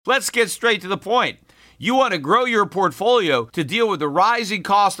Let's get straight to the point. You want to grow your portfolio to deal with the rising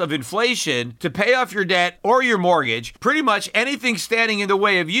cost of inflation, to pay off your debt or your mortgage, pretty much anything standing in the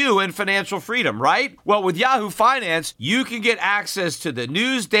way of you and financial freedom, right? Well, with Yahoo Finance, you can get access to the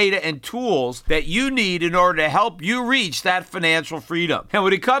news, data, and tools that you need in order to help you reach that financial freedom. And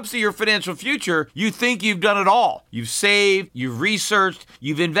when it comes to your financial future, you think you've done it all. You've saved, you've researched,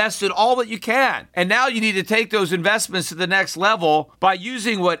 you've invested all that you can. And now you need to take those investments to the next level by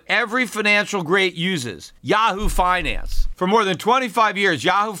using what every financial great uses. Yahoo Finance. For more than 25 years,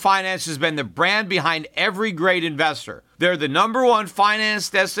 Yahoo Finance has been the brand behind every great investor. They're the #1 finance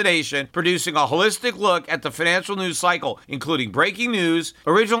destination, producing a holistic look at the financial news cycle, including breaking news,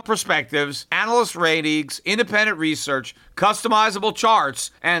 original perspectives, analyst ratings, independent research, customizable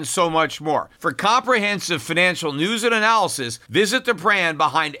charts, and so much more. For comprehensive financial news and analysis, visit the brand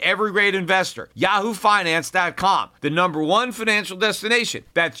behind every great investor, yahoofinance.com, the #1 financial destination.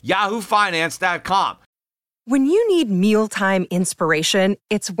 That's yahoofinance.com. When you need mealtime inspiration,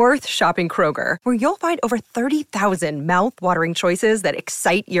 it's worth shopping Kroger, where you'll find over 30,000 mouth-watering choices that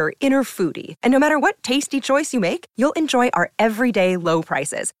excite your inner foodie. And no matter what tasty choice you make, you'll enjoy our everyday low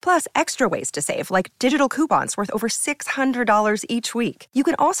prices, plus extra ways to save, like digital coupons worth over $600 each week. You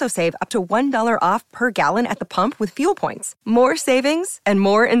can also save up to $1 off per gallon at the pump with fuel points. More savings and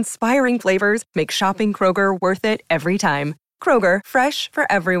more inspiring flavors make shopping Kroger worth it every time. Kroger, fresh for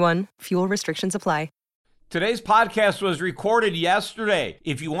everyone. Fuel restrictions apply. Today's podcast was recorded yesterday.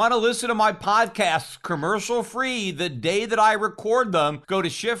 If you want to listen to my podcasts commercial-free the day that I record them, go to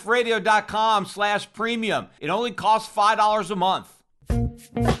shiftradio.com/premium. It only costs $5 a month.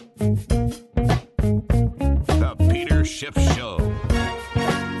 The Peter Schiff Show.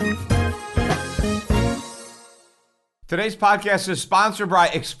 Today's podcast is sponsored by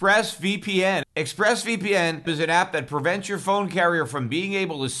ExpressVPN. ExpressVPN is an app that prevents your phone carrier from being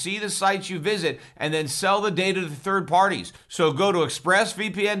able to see the sites you visit and then sell the data to third parties. So go to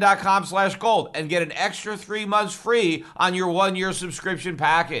expressvpn.com/gold and get an extra 3 months free on your 1-year subscription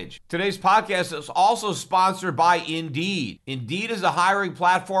package. Today's podcast is also sponsored by Indeed. Indeed is a hiring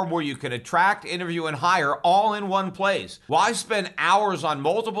platform where you can attract, interview, and hire all in one place. Why spend hours on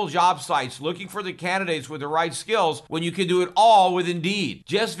multiple job sites looking for the candidates with the right skills when you can do it all with Indeed?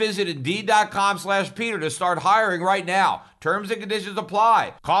 Just visit Indeed.com/Peter to start hiring right now. Terms and conditions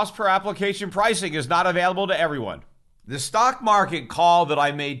apply. Cost per application pricing is not available to everyone. The stock market call that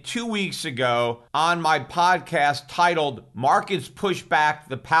I made 2 weeks ago on my podcast titled Markets Push Back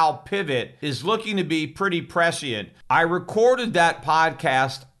the Powell Pivot is looking to be pretty prescient. I recorded that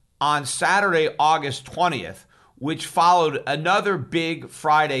podcast on Saturday, August 20th, which followed another big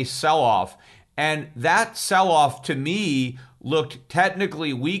Friday sell-off. And that sell-off to me looked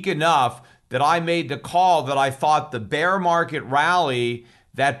technically weak enough that I made the call that I thought the bear market rally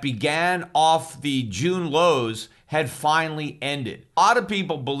that began off the June lows had finally ended. A lot of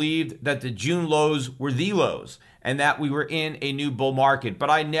people believed that the June lows were the lows and that we were in a new bull market, but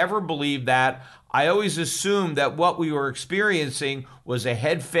I never believed that. I always assumed that what we were experiencing was a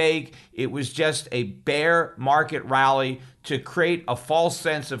head fake. It was just a bear market rally to create a false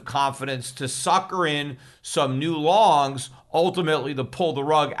sense of confidence, to sucker in some new longs, ultimately to pull the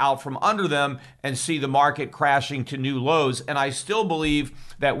rug out from under them and see the market crashing to new lows. And I still believe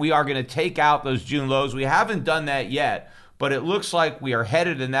that we are going to take out those June lows. We haven't done that yet, but it looks like we are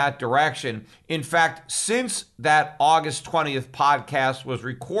headed in that direction. In fact, since that August 20th podcast was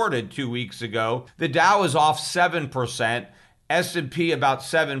recorded 2 weeks ago, the Dow is off 7%, S&P about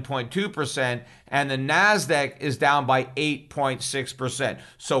 7.2%, and the NASDAQ is down by 8.6%.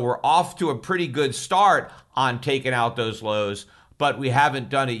 So we're off to a pretty good start on taking out those lows, but we haven't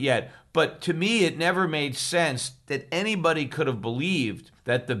done it yet. But to me, it never made sense that anybody could have believed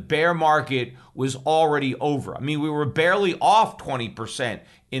that the bear market was already over. I mean, we were barely off 20%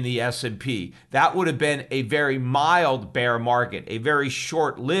 in the S&P. That would have been a very mild bear market, a very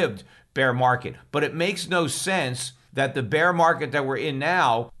short-lived bear market. But it makes no sense that the bear market that we're in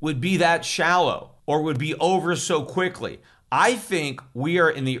now would be that shallow or would be over so quickly. I think we are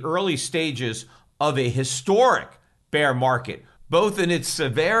in the early stages of a historic bear market, both in its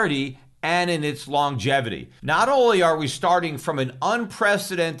severity and in its longevity. Not only are we starting from an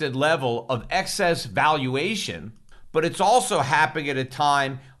unprecedented level of excess valuation, but it's also happening at a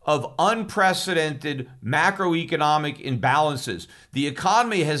time of unprecedented macroeconomic imbalances. The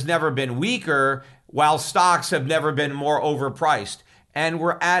economy has never been weaker, while stocks have never been more overpriced. And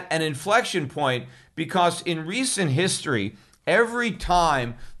we're at an inflection point because in recent history, every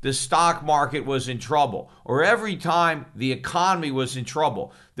time the stock market was in trouble or every time the economy was in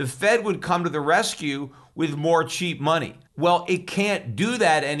trouble, the Fed would come to the rescue with more cheap money. Well, it can't do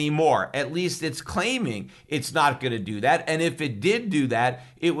that anymore. At least it's claiming it's not going to do that. And if it did do that,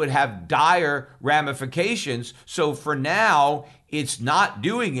 it would have dire ramifications. So for now, it's not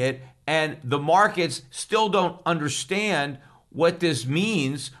doing it. And the markets still don't understand what this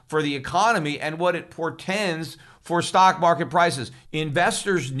means for the economy and what it portends for stock market prices.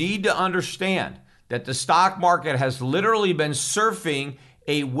 Investors need to understand that the stock market has literally been surfing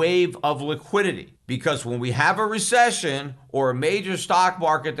a wave of liquidity, because when we have a recession or a major stock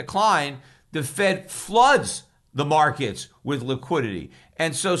market decline, the Fed floods the markets with liquidity.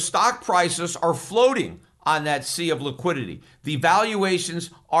 And so stock prices are floating on that sea of liquidity. The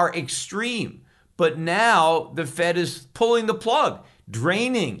valuations are extreme, but now the Fed is pulling the plug,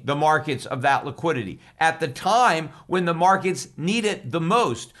 draining the markets of that liquidity at the time when the markets need it the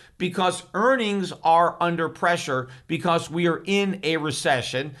most, because earnings are under pressure, because we are in a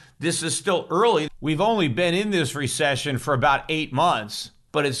recession. This is still early. We've only been in this recession for about 8 months,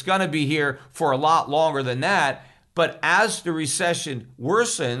 but it's going to be here for a lot longer than that. But as the recession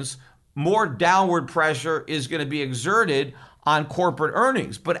worsens, more downward pressure is going to be exerted on corporate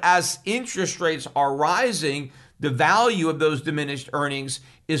earnings. But as interest rates are rising, the value of those diminished earnings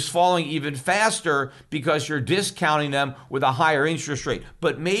is falling even faster because you're discounting them with a higher interest rate.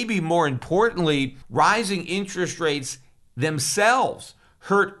 But maybe more importantly, rising interest rates themselves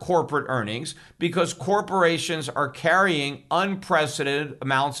hurt corporate earnings because corporations are carrying unprecedented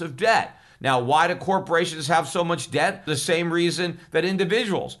amounts of debt. Now, why do corporations have so much debt? The same reason that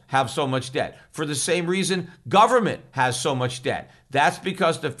individuals have so much debt. For the same reason government has so much debt. That's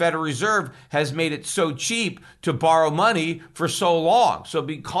because the Federal Reserve has made it so cheap to borrow money for so long. So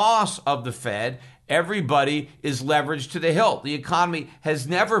because of the Fed, everybody is leveraged to the hilt. The economy has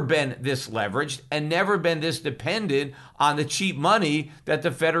never been this leveraged and never been this dependent on the cheap money that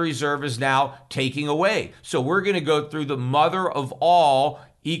the Federal Reserve is now taking away. So we're going to go through the mother of all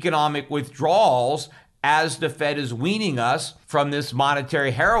economic withdrawals as the Fed is weaning us from this monetary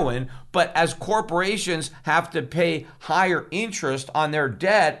heroin. But as corporations have to pay higher interest on their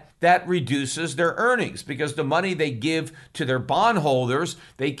debt, that reduces their earnings, because the money they give to their bondholders,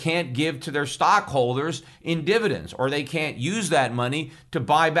 they can't give to their stockholders in dividends, or they can't use that money to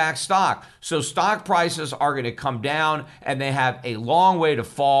buy back stock. So stock prices are going to come down, and they have a long way to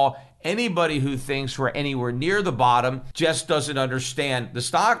fall. Anybody who thinks we're anywhere near the bottom just doesn't understand the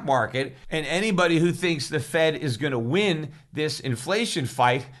stock market. And anybody who thinks the Fed is going to win this inflation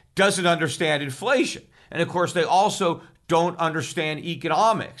fight doesn't understand inflation. And of course, they also don't understand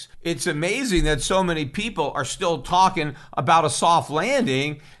economics. It's amazing that so many people are still talking about a soft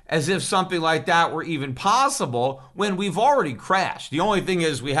landing as if something like that were even possible when we've already crashed. The only thing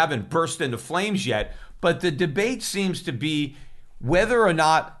is we haven't burst into flames yet, but the debate seems to be whether or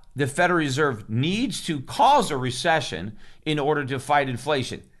not the Federal Reserve needs to cause a recession in order to fight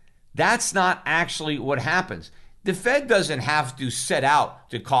inflation. That's not actually what happens. The Fed doesn't have to set out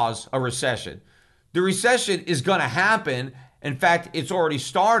to cause a recession. The recession is going to happen. In fact, it's already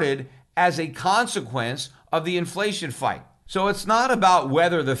started as a consequence of the inflation fight. So it's not about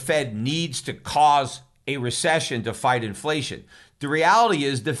whether the Fed needs to cause a recession to fight inflation. The reality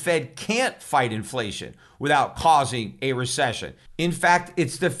is the Fed can't fight inflation without causing a recession. In fact,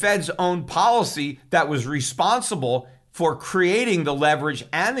 it's the Fed's own policy that was responsible for creating the leverage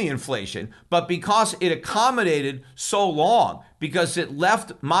and the inflation. But because it accommodated so long, because it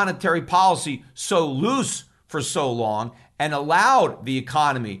left monetary policy so loose for so long and allowed the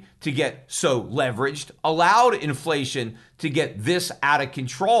economy to get so leveraged, allowed inflation to get this out of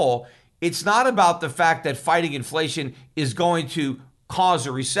control, it's not about the fact that fighting inflation is going to cause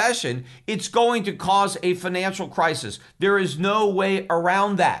a recession. It's going to cause a financial crisis. There is no way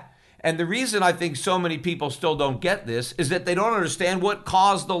around that. And the reason I think so many people still don't get this is that they don't understand what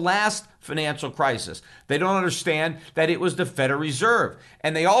caused the last financial crisis. They don't understand that it was the Federal Reserve.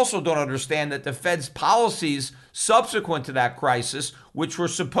 And they also don't understand that the Fed's policies subsequent to that crisis, which were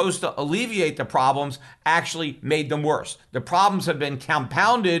supposed to alleviate the problems, actually made them worse. The problems have been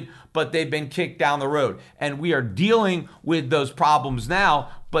compounded, but they've been kicked down the road. And we are dealing with those problems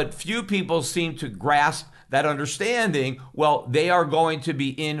now, but few people seem to grasp that understanding. Well, they are going to be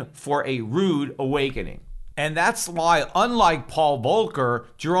in for a rude awakening. And that's why, unlike Paul Volcker,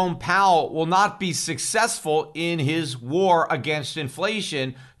 Jerome Powell will not be successful in his war against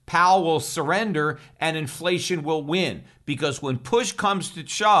inflation. Powell will surrender and inflation will win. Because when push comes to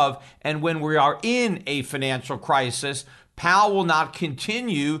shove and when we are in a financial crisis, Powell will not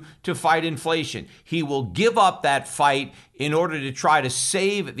continue to fight inflation. He will give up that fight in order to try to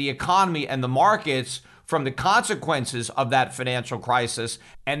save the economy and the markets from the consequences of that financial crisis.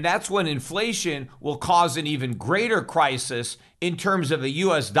 And that's when inflation will cause an even greater crisis in terms of a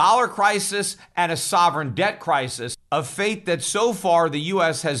US dollar crisis and a sovereign debt crisis, a fate that so far the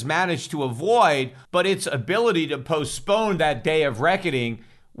US has managed to avoid, but its ability to postpone that day of reckoning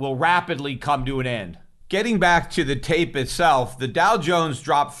will rapidly come to an end. Getting back to the tape itself, the Dow Jones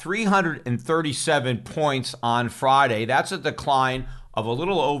dropped 337 points on Friday. That's a decline of a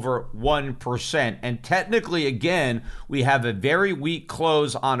little over 1%. And technically, again, we have a very weak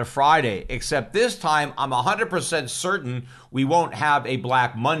close on a Friday, except this time I'm 100% certain we won't have a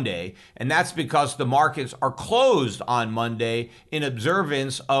Black Monday. And that's because the markets are closed on Monday in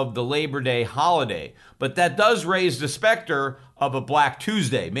observance of the Labor Day holiday. But that does raise the specter of a Black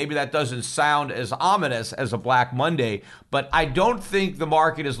Tuesday. Maybe that doesn't sound as ominous as a Black Monday, but I don't think the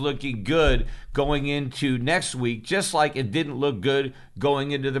market is looking good going into next week, just like it didn't look good going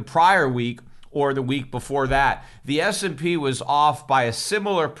into the prior week or the week before that. The S&P was off by a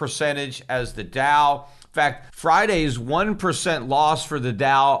similar percentage as the Dow. In fact, Friday's 1% loss for the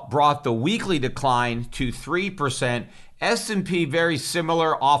Dow brought the weekly decline to 3%. S&P very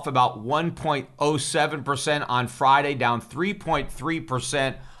similar, off about 1.07% on Friday, down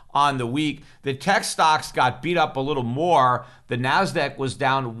 3.3% on the week. The tech stocks got beat up a little more. The Nasdaq was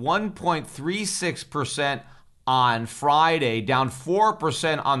down 1.36% on Friday, down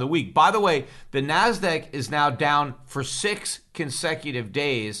 4% on the week. By the way, the Nasdaq is now down for 6 consecutive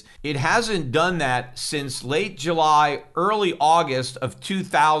days. It hasn't done that since late July, early August of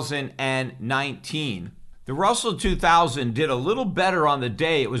 2019. The Russell 2000 did a little better on the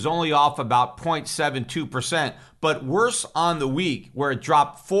day. It was only off about 0.72%, but worse on the week, where it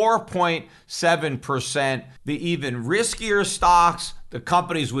dropped 4.7%. The even riskier stocks, the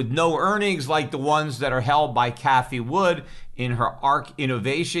companies with no earnings, like the ones that are held by Cathie Wood in her ARK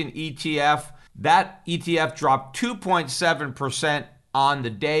Innovation ETF, that ETF dropped 2.7% on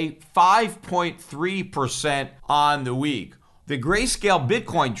the day, 5.3% on the week. The Grayscale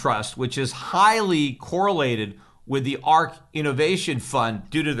Bitcoin Trust, which is highly correlated with the ARK Innovation Fund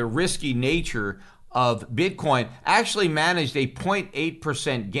due to the risky nature of Bitcoin, actually managed a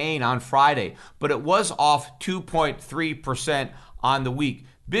 0.8% gain on Friday, but it was off 2.3% on the week.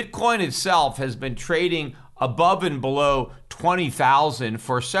 Bitcoin itself has been trading above and below 20,000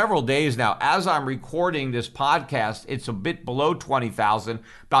 for several days now. As I'm recording this podcast, it's a bit below 20,000,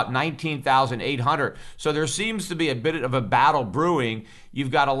 about 19,800. So there seems to be a bit of a battle brewing. You've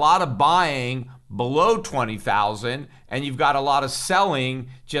got a lot of buying below 20,000, and you've got a lot of selling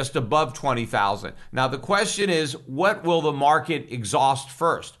just above 20,000. Now the question is, what will the market exhaust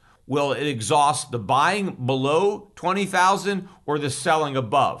first? Will it exhaust the buying below 20,000 or the selling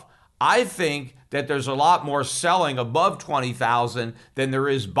above? I think that there's a lot more selling above 20,000 than there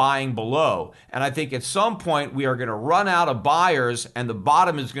is buying below. And I think at some point we are going to run out of buyers and the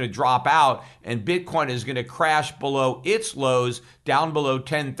bottom is going to drop out and Bitcoin is going to crash below its lows down below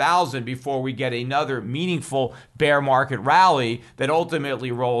 10,000 before we get another meaningful bear market rally that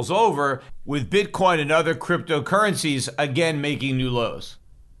ultimately rolls over, with Bitcoin and other cryptocurrencies again making new lows.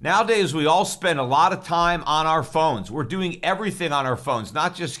 Nowadays, we all spend a lot of time on our phones. We're doing everything on our phones,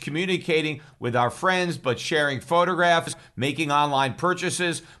 not just communicating with our friends, but sharing photographs, making online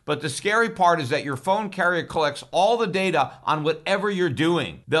purchases. But the scary part is that your phone carrier collects all the data on whatever you're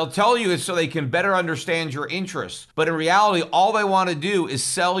doing. They'll tell you it's so they can better understand your interests. But in reality, all they want to do is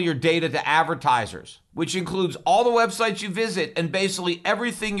sell your data to advertisers, which includes all the websites you visit and basically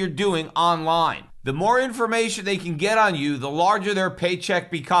everything you're doing online. The more information they can get on you, the larger their paycheck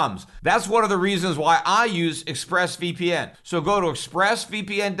becomes. That's one of the reasons why I use ExpressVPN. So go to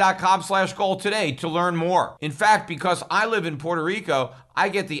expressvpn.com/gold today to learn more. In fact, because I live in Puerto Rico, I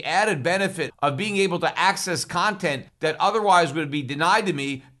get the added benefit of being able to access content that otherwise would be denied to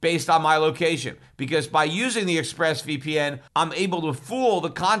me based on my location. Because by using the ExpressVPN, I'm able to fool the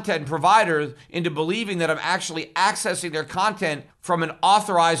content providers into believing that I'm actually accessing their content from an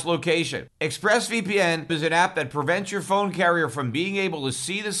authorized location. ExpressVPN is an app that prevents your phone carrier from being able to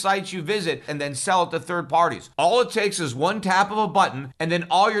see the sites you visit and then sell it to third parties. All it takes is one tap of a button, and then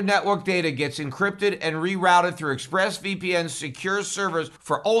all your network data gets encrypted and rerouted through ExpressVPN's secure servers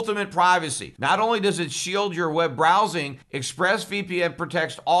for ultimate privacy. Not only does it shield your web browsing, ExpressVPN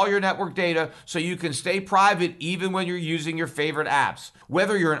protects all your network data so you can stay private even when you're using your favorite apps.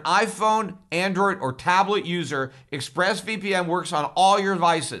 Whether you're an iPhone, Android, or tablet user, ExpressVPN works on all your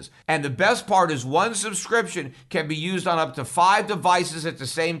devices. And the best part is one subscription can be used on up to 5 devices at the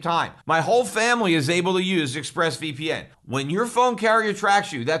same time. My whole family is able to use ExpressVPN. When your phone carrier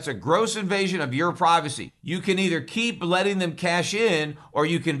tracks you, that's a gross invasion of your privacy. You can either keep letting them cash in, or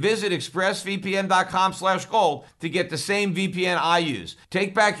you can visit expressvpn.com/gold to get the same VPN I use.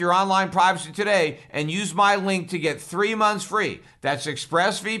 Take back your online privacy today and use my link to get 3 months free. That's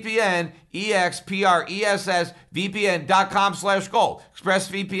ExpressVPN, EXPRESSVPN.com/gold.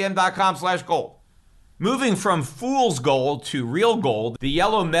 ExpressVPN.com/gold. Moving from fool's gold to real gold, the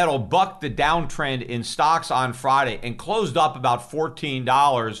yellow metal bucked the downtrend in stocks on Friday and closed up about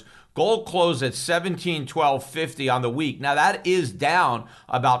 $14. Gold closed at $1712.50 on the week. Now that is down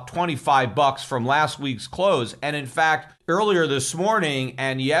about $25 from last week's close. And in fact, earlier this morning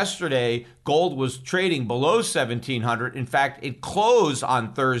and yesterday, gold was trading below 1700. In fact, it closed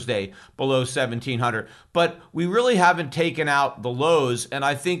on Thursday below 1700. But we really haven't taken out the lows, and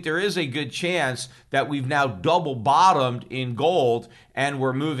I think there is a good chance that we've now double bottomed in gold and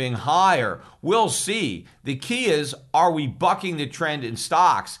we're moving higher. We'll see. The key is, are we bucking the trend in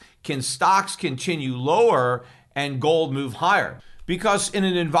stocks? Can stocks continue lower and gold move higher? Because in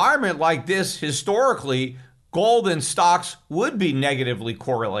an environment like this, historically, gold and stocks would be negatively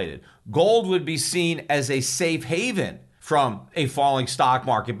correlated. Gold would be seen as a safe haven from a falling stock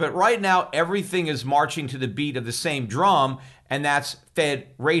market. But right now, everything is marching to the beat of the same drum, and that's Fed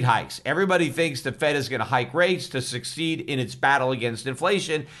rate hikes. Everybody thinks the Fed is going to hike rates to succeed in its battle against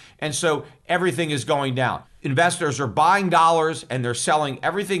inflation, and so everything is going down. Investors are buying dollars and they're selling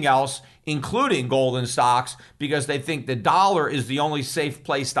everything else, including gold and stocks, because they think the dollar is the only safe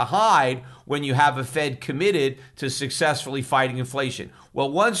place to hide when you have a Fed committed to successfully fighting inflation. Well,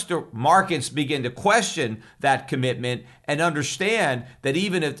 once the markets begin to question that commitment and understand that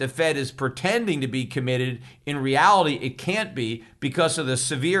even if the Fed is pretending to be committed, in reality it can't be because of the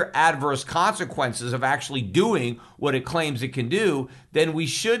severe adverse consequences of actually doing what it claims it can do, then we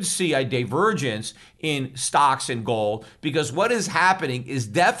should see a divergence in stocks and gold, because what is happening is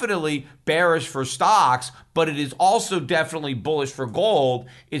definitely bearish for stocks, but it is also definitely bullish for gold.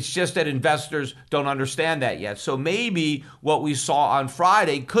 It's just that investors don't understand that yet. So maybe what we saw on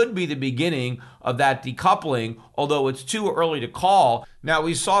Friday could be the beginning of that decoupling, although it's too early to call. Now,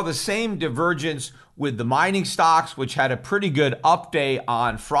 we saw the same divergence with the mining stocks, which had a pretty good up day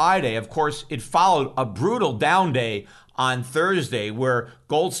on Friday. Of course, it followed a brutal down day on Thursday, where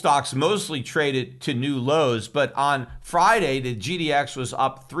gold stocks mostly traded to new lows. But on Friday, the GDX was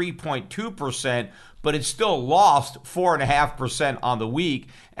up 3.2%, but it still lost 4.5% on the week.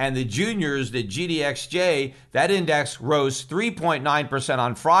 And the juniors, the GDXJ, that index rose 3.9%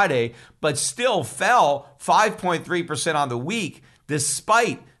 on Friday, but still fell 5.3% on the week,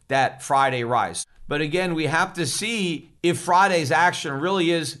 despite that Friday rise. But again, we have to see if Friday's action really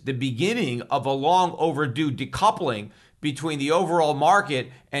is the beginning of a long overdue decoupling between the overall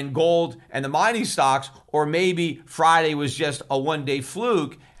market and gold and the mining stocks, or maybe Friday was just a one-day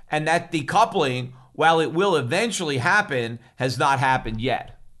fluke, and that decoupling, while it will eventually happen, has not happened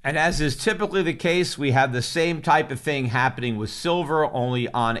yet. And as is typically the case, we have the same type of thing happening with silver, only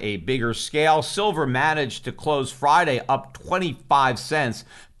on a bigger scale. Silver managed to close Friday up 25 cents,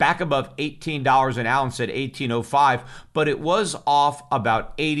 back above $18 an ounce at $18.05, but it was off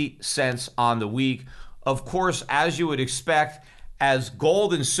about 80 cents on the week. Of course, as you would expect, as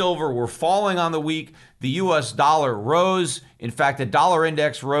gold and silver were falling on the week, the U.S. dollar rose. In fact, the dollar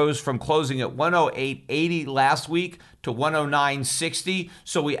index rose from closing at 108.80 last week to 109.60.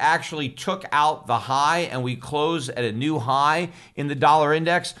 So we actually took out the high and we closed at a new high in the dollar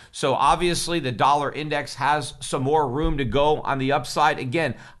index. So obviously the dollar index has some more room to go on the upside.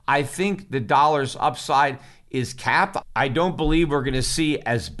 Again, I think the dollar's upside is capped. I don't believe we're going to see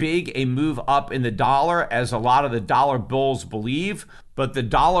as big a move up in the dollar as a lot of the dollar bulls believe, but the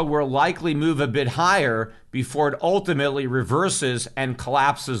dollar will likely move a bit higher before it ultimately reverses and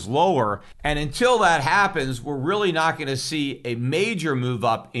collapses lower. And until that happens, we're really not going to see a major move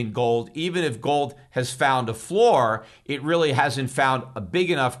up in gold. Even if gold has found a floor, it really hasn't found a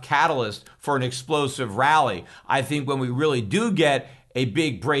big enough catalyst for an explosive rally. I think when we really do get a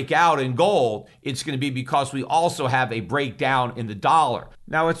big breakout in gold, it's going to be because we also have a breakdown in the dollar.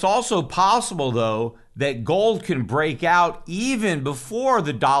 Now, it's also possible, though, that gold can break out even before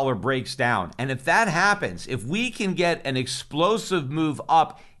the dollar breaks down. And if that happens, if we can get an explosive move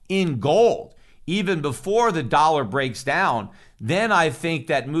up in gold, even before the dollar breaks down, then I think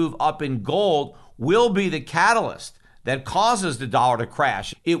that move up in gold will be the catalyst that causes the dollar to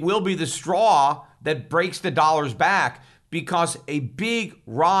crash. It will be the straw that breaks the dollar's back, because a big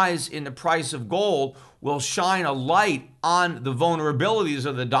rise in the price of gold will shine a light on the vulnerabilities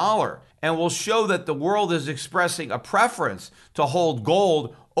of the dollar and will show that the world is expressing a preference to hold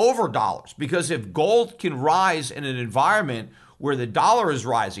gold over dollars. Because if gold can rise in an environment where the dollar is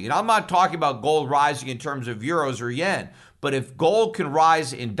rising, and I'm not talking about gold rising in terms of euros or yen, but if gold can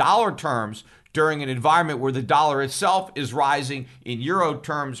rise in dollar terms during an environment where the dollar itself is rising in euro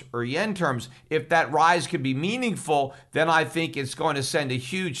terms or yen terms, if that rise can be meaningful, then I think it's going to send a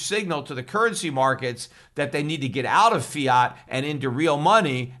huge signal to the currency markets that they need to get out of fiat and into real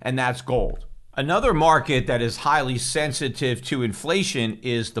money, and that's gold. Another market that is highly sensitive to inflation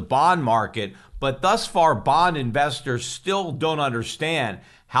is the bond market, but thus far bond investors still don't understand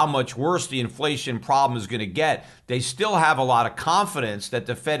how much worse the inflation problem is going to get. They still have a lot of confidence that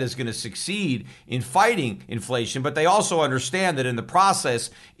the Fed is going to succeed in fighting inflation, but they also understand that in the process,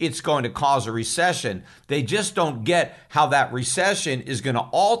 it's going to cause a recession. They just don't get how that recession is going to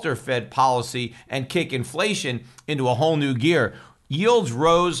alter Fed policy and kick inflation into a whole new gear. Yields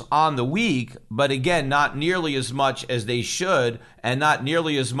rose on the week, but again, not nearly as much as they should and not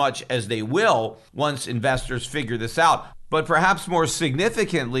nearly as much as they will once investors figure this out. But perhaps more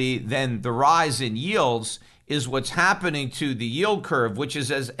significantly than the rise in yields is what's happening to the yield curve, which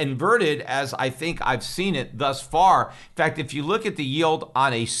is as inverted as I think I've seen it thus far. In fact, if you look at the yield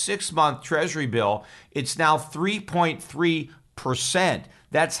on a 6-month Treasury bill, it's now 3.3%.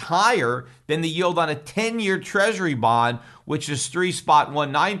 That's higher than the yield on a 10-year Treasury bond, which is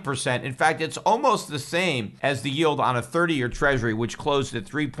 3.19%. In fact, it's almost the same as the yield on a 30-year Treasury, which closed at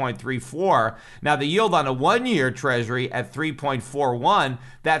 3.34. Now, the yield on a 1-year Treasury at 3.41,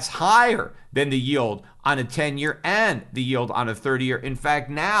 that's higher than the yield on a 10-year and the yield on a 30-year. In fact,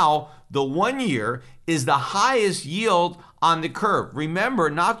 now the 1-year is the highest yield on the curve. Remember,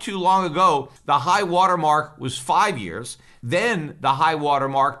 not too long ago, the high water mark was 5 years. Then the high water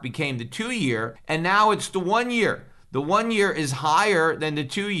mark became the 2-year, and now it's the 1-year. The 1-year is higher than the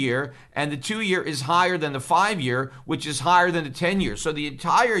 2-year, and the 2-year is higher than the 5-year, which is higher than the 10-year. So the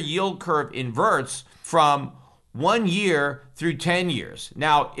entire yield curve inverts from 1 year through 10 years.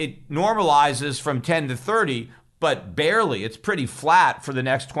 Now, it normalizes from 10 to 30, but barely. It's pretty flat for the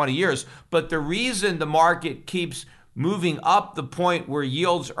next 20 years. But the reason the market keeps moving up the point where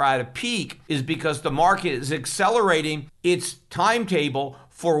yields are at a peak is because the market is accelerating its timetable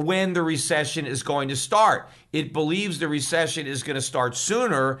for when the recession is going to start. It believes the recession is going to start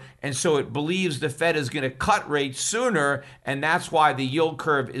sooner, and so it believes the Fed is going to cut rates sooner, and that's why the yield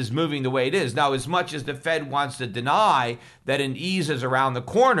curve is moving the way it is. Now, as much as the Fed wants to deny that an ease is around the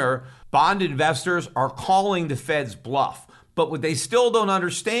corner, bond investors are calling the Fed's bluff. But what they still don't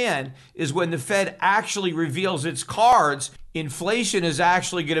understand is when the Fed actually reveals its cards, inflation is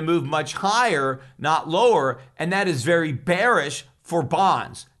actually going to move much higher, not lower, and that is very bearish for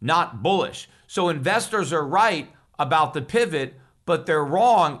bonds, not bullish. So investors are right about the pivot, but they're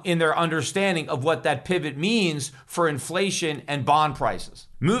wrong in their understanding of what that pivot means for inflation and bond prices.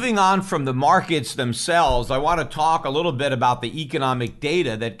 Moving on from the markets themselves, I want to talk a little bit about the economic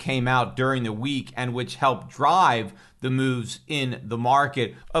data that came out during the week and which helped drive the moves in the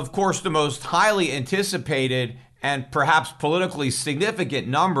market. Of course, the most highly anticipated and perhaps politically significant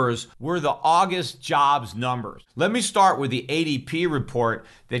numbers were the August jobs numbers. Let me start with the ADP report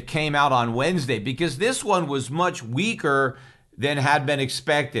that came out on Wednesday, because this one was much weaker than had been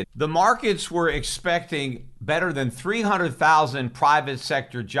expected. The markets were expecting better than 300,000 private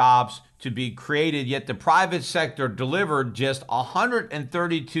sector jobs to be created, yet the private sector delivered just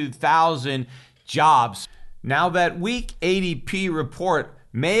 132,000 jobs. Now, that weak ADP report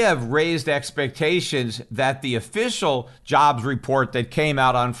may have raised expectations that the official jobs report that came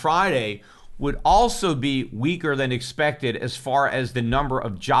out on Friday would also be weaker than expected as far as the number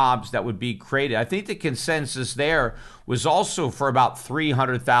of jobs that would be created. I think the consensus there was also for about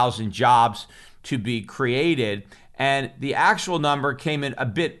 300,000 jobs to be created. And the actual number came in a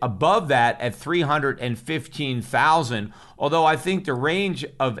bit above that at 315,000, although I think the range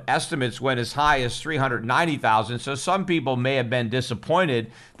of estimates went as high as 390,000. So some people may have been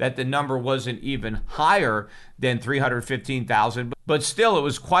disappointed that the number wasn't even higher than 315,000. But still, it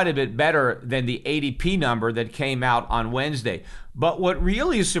was quite a bit better than the ADP number that came out on Wednesday. But what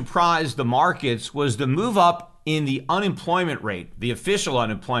really surprised the markets was the move up in the unemployment rate, the official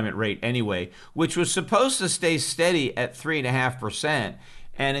unemployment rate anyway, which was supposed to stay steady at 3.5%,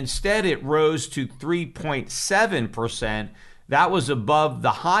 and instead it rose to 3.7%. That was above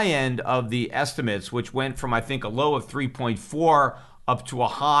the high end of the estimates, which went from, I think, a low of 3.4 up to a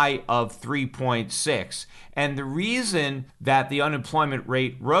high of 3.6. And the reason that the unemployment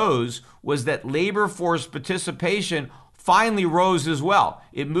rate rose was that labor force participation finally rose as well.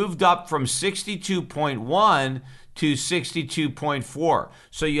 It moved up from 62.1 to 62.4.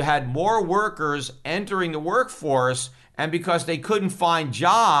 So you had more workers entering the workforce, and because they couldn't find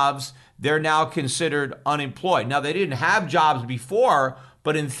jobs, they're now considered unemployed. Now, they didn't have jobs before,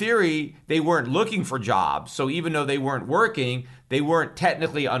 but in theory, they weren't looking for jobs. So even though they weren't working, they weren't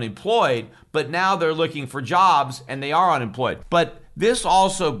technically unemployed, but now they're looking for jobs and they are unemployed. But this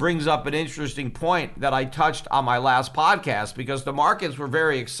also brings up an interesting point that I touched on my last podcast, because the markets were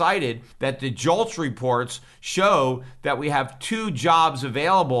very excited that the JOLTS reports show that we have 2 jobs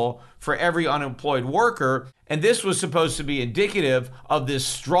available for every unemployed worker. And this was supposed to be indicative of this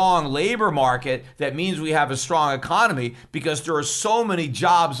strong labor market. That means we have a strong economy because there are so many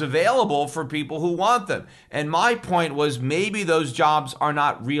jobs available for people who want them. And my point was, maybe those jobs are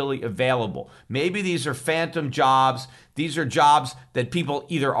not really available. Maybe these are phantom jobs. These are jobs that people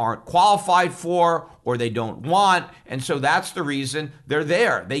either aren't qualified for or they don't want. And so that's the reason they're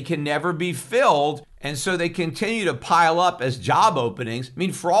there. They can never be filled. And so they continue to pile up as job openings. I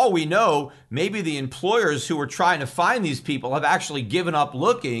mean, for all we know, maybe the employers who are trying to find these people have actually given up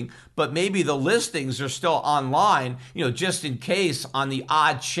looking, but maybe the listings are still online, just in case, on the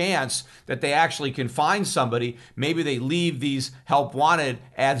odd chance that they actually can find somebody. Maybe they leave these help wanted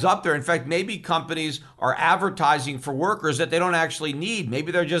ads up there. In fact, maybe companies are advertising for workers that they don't actually need.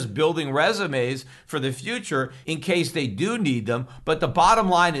 Maybe they're just building resumes for the future in case they do need them. But the bottom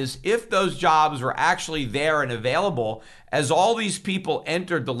line is, if those jobs were actually there and available, as all these people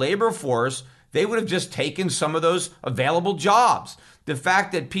entered the labor force, they would have just taken some of those available jobs. The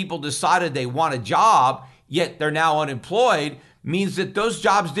fact that people decided they want a job, yet they're now unemployed, means that those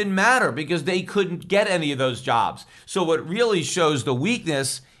jobs didn't matter because they couldn't get any of those jobs. So what really shows the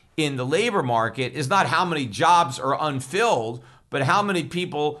weakness in the labor market is not how many jobs are unfilled, but how many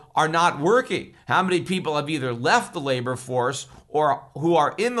people are not working. How many people have either left the labor force or who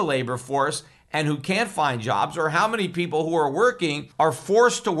are in the labor force and who can't find jobs, or how many people who are working are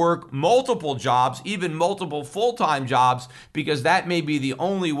forced to work multiple jobs, even multiple full-time jobs, because that may be the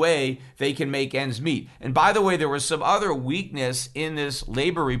only way they can make ends meet. And by the way, there was some other weakness in this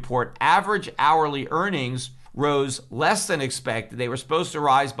labor report. Average hourly earnings rose less than expected. They were supposed to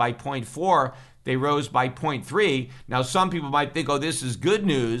rise by 0.4. They rose by 0.3. Now, some people might think, oh, this is good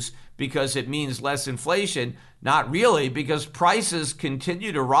news because it means less inflation. Not really, because prices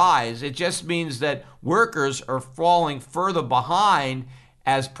continue to rise. It just means that workers are falling further behind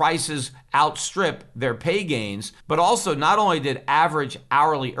as prices outstrip their pay gains. But also, not only did average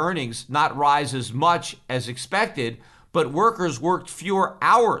hourly earnings not rise as much as expected, but workers worked fewer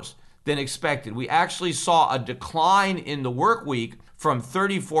hours than expected. We actually saw a decline in the work week from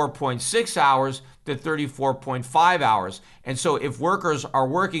 34.6 hours to 34.5 hours. And so if workers are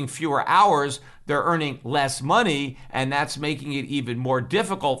working fewer hours, they're earning less money, and that's making it even more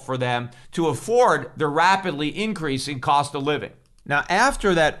difficult for them to afford the rapidly increasing cost of living. Now,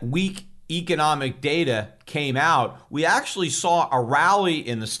 after that weak economic data came out, we actually saw a rally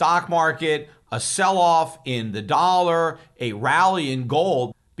in the stock market, a sell-off in the dollar, a rally in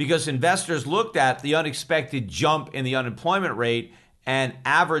gold, because investors looked at the unexpected jump in the unemployment rate and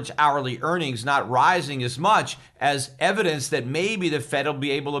average hourly earnings not rising as much as evidence that maybe the Fed will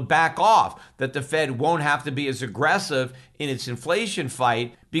be able to back off, that the Fed won't have to be as aggressive in its inflation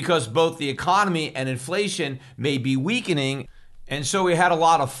fight because both the economy and inflation may be weakening. And so we had a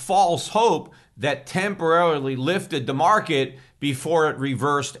lot of false hope that temporarily lifted the market before it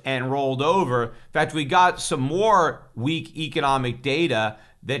reversed and rolled over. In fact, we got some more weak economic data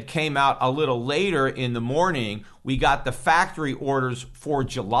that came out a little later in the morning. We got the factory orders for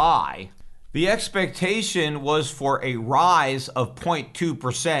July. The expectation was for a rise of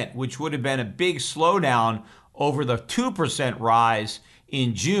 0.2%, which would have been a big slowdown over the 2% rise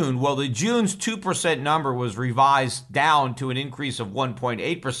in June. Well, the June's 2% number was revised down to an increase of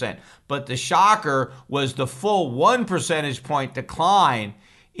 1.8%, but the shocker was the full 1 percentage point decline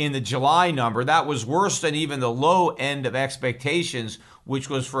in the July number. That was worse than even the low end of expectations, which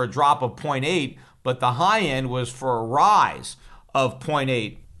was for a drop of 0.8, but the high end was for a rise of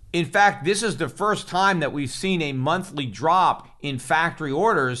 0.8. In fact, this is the first time that we've seen a monthly drop in factory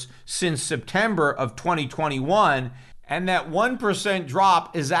orders since September of 2021, and that 1%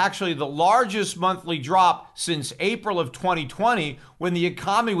 drop is actually the largest monthly drop since April of 2020, when the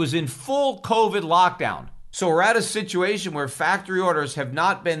economy was in full COVID lockdown. So we're at a situation where factory orders have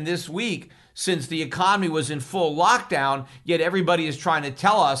not been this weak since the economy was in full lockdown, yet everybody is trying to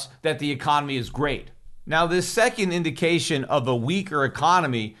tell us that the economy is great. Now, this second indication of a weaker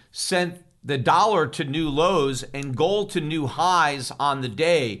economy sent the dollar to new lows and gold to new highs on the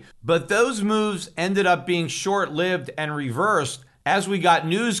day. But those moves ended up being short-lived and reversed as we got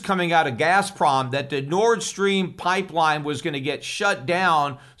news coming out of Gazprom that the Nord Stream pipeline was going to get shut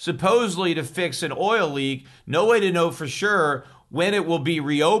down, supposedly to fix an oil leak. No way to know for sure when it will be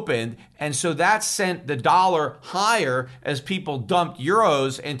reopened. And so that sent the dollar higher as people dumped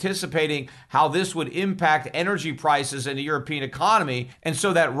euros, anticipating how this would impact energy prices in the European economy. And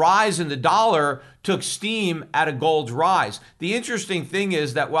so that rise in the dollar took steam out of gold's rise. The interesting thing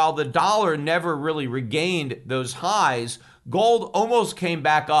is that while the dollar never really regained those highs, gold almost came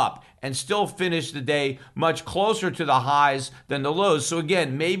back up and still finished the day much closer to the highs than the lows. So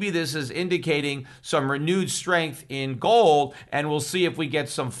again, maybe this is indicating some renewed strength in gold, and we'll see if we get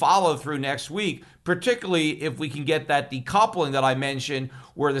some follow through next week, particularly if we can get that decoupling that I mentioned,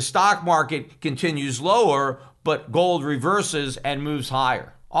 where the stock market continues lower, but gold reverses and moves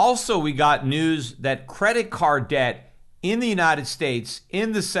higher. Also, we got news that credit card debt in the United States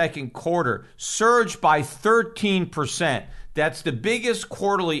in the second quarter surged by 13%. That's the biggest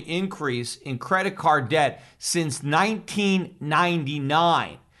quarterly increase in credit card debt since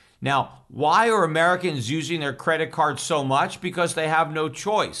 1999. Now, why are Americans using their credit cards so much? Because they have no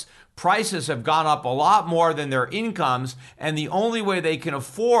choice. Prices have gone up a lot more than their incomes, and the only way they can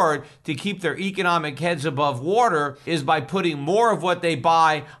afford to keep their economic heads above water is by putting more of what they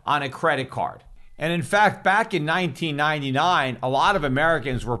buy on a credit card. And in fact, back in 1999, a lot of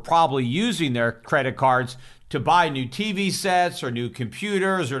Americans were probably using their credit cards to buy new TV sets or new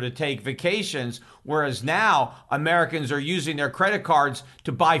computers or to take vacations, whereas now Americans are using their credit cards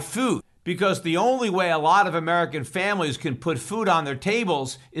to buy food, because the only way a lot of American families can put food on their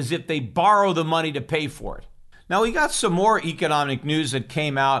tables is if they borrow the money to pay for it. Now, we got some more economic news that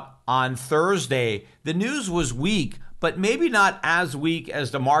came out on Thursday. The news was weak, but maybe not as weak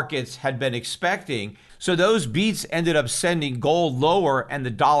as the markets had been expecting. So those beats ended up sending gold lower and the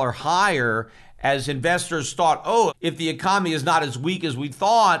dollar higher, as investors thought, oh, if the economy is not as weak as we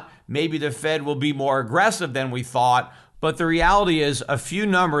thought, maybe the Fed will be more aggressive than we thought. But the reality is a few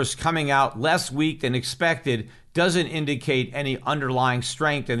numbers coming out less weak than expected doesn't indicate any underlying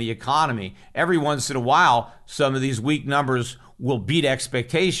strength in the economy. Every once in a while, some of these weak numbers will beat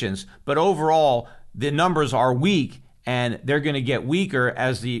expectations, but overall, the numbers are weak, and they're going to get weaker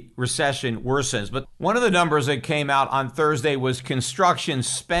as the recession worsens. But one of the numbers that came out on Thursday was construction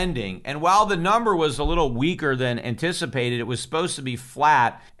spending. And while the number was a little weaker than anticipated, it was supposed to be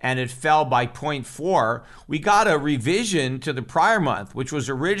flat, and it fell by 0.4. We got a revision to the prior month, which was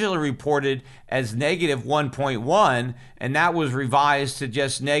originally reported as negative 1.1, and that was revised to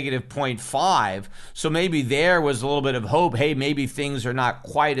just negative 0.5. So maybe there was a little bit of hope. Hey, maybe things are not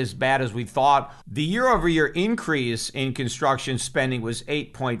quite as bad as we thought. The year-over-year increase in construction spending was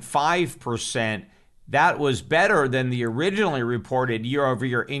 8.5%. That was better than the originally reported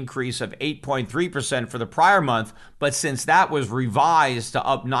year-over-year increase of 8.3% for the prior month. But since that was revised to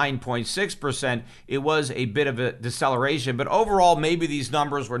up 9.6%, it was a bit of a deceleration. But overall, maybe these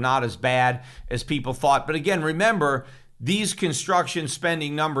numbers were not as bad as people thought. But again, remember, these construction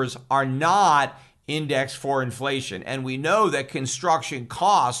spending numbers are not index for inflation. And we know that construction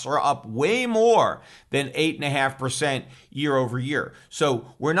costs are up way more than 8.5% year over year. So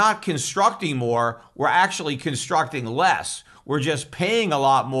we're not constructing more, we're actually constructing less. We're just paying a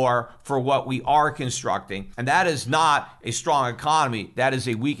lot more for what we are constructing. And that is not a strong economy. That is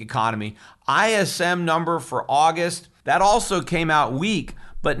a weak economy. ISM number for August, that also came out weak,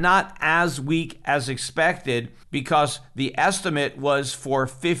 but not as weak as expected, because the estimate was for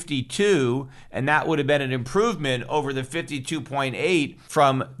 52, and that would have been an improvement over the 52.8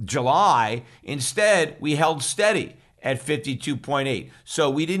 from July. Instead, we held steady at 52.8. So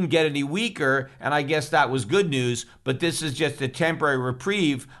we didn't get any weaker, and I guess that was good news, but this is just a temporary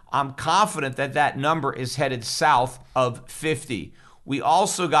reprieve. I'm confident that that number is headed south of 50. We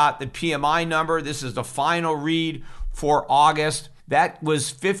also got the PMI number. This is the final read for August. That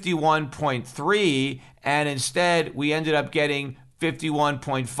was 51.3, and instead we ended up getting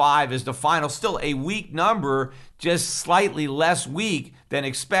 51.5 as the final. Still a weak number, just slightly less weak than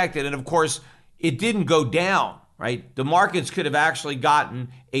expected. And of course, it didn't go down, right? The markets could have actually gotten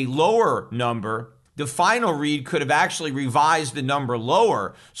a lower number. The final read could have actually revised the number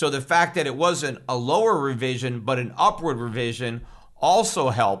lower. So the fact that it wasn't a lower revision, but an upward revision also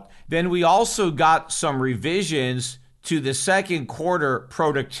helped. Then we also got some revisions to the second quarter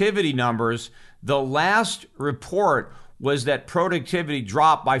productivity numbers. The last report was that productivity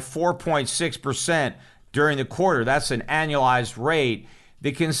dropped by 4.6% during the quarter. That's an annualized rate.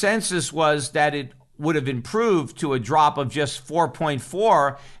 The consensus was that it would have improved to a drop of just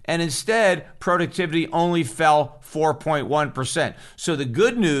 4.4, and instead productivity only fell 4.1%. So the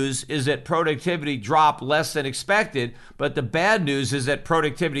good news is that productivity dropped less than expected, but the bad news is that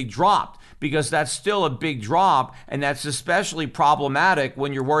productivity dropped, because that's still a big drop, and that's especially problematic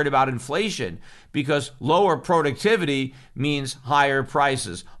when you're worried about inflation, because lower productivity means higher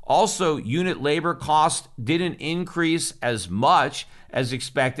prices. Also, unit labor costs didn't increase as much as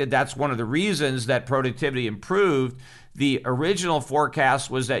expected. That's one of the reasons that productivity improved. The original forecast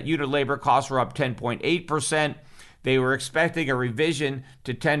was that unit labor costs were up 10.8%. They were expecting a revision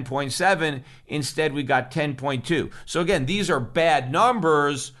to 10.7. Instead, we got 10.2. So again, these are bad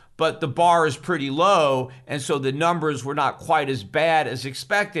numbers, but the bar is pretty low, and so the numbers were not quite as bad as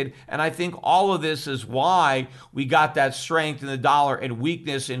expected. And I think all of this is why we got that strength in the dollar and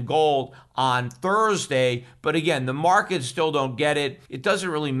weakness in gold on Thursday. But again, the markets still don't get it. It doesn't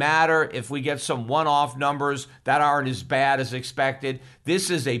really matter if we get some one-off numbers that aren't as bad as expected.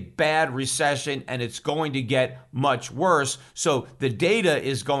 This is a bad recession, and it's going to get much worse. So the data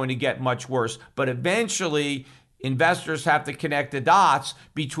is going to get much worse. But eventually, investors have to connect the dots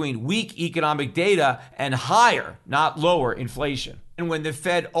between weak economic data and higher, not lower, inflation. And when the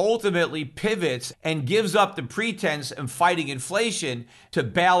Fed ultimately pivots and gives up the pretense of fighting inflation to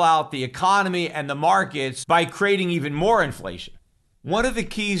bail out the economy and the markets by creating even more inflation. One of the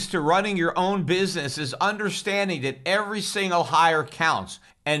keys to running your own business is understanding that every single hire counts,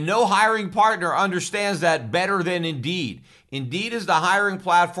 and no hiring partner understands that better than Indeed. Indeed is the hiring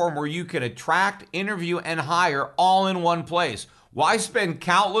platform where you can attract, interview, and hire all in one place. Why spend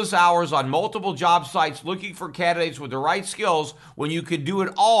countless hours on multiple job sites looking for candidates with the right skills when you could do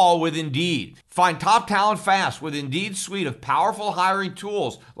it all with Indeed? Find top talent fast with Indeed's suite of powerful hiring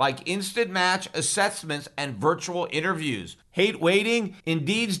tools like Instant Match, assessments, and virtual interviews. Hate waiting?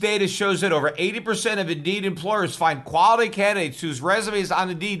 Indeed's data shows that over 80% of Indeed employers find quality candidates whose resumes on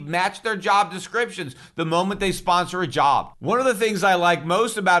Indeed match their job descriptions the moment they sponsor a job. One of the things I like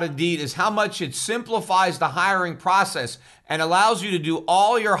most about Indeed is how much it simplifies the hiring process and allows you to do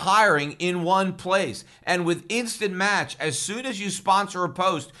all your hiring in one place. And with Instant Match, as soon as you sponsor a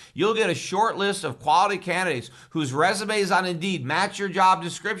post, you'll get a short list of quality candidates whose resumes on Indeed match your job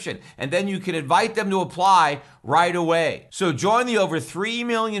description, and then you can invite them to apply right away. So join the over 3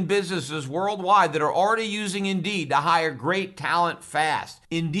 million businesses worldwide that are already using Indeed to hire great talent fast.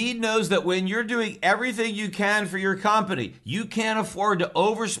 Indeed knows that when you're doing everything you can for your company, you can't afford to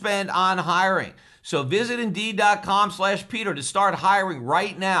overspend on hiring. So visit Indeed.com/Peter to start hiring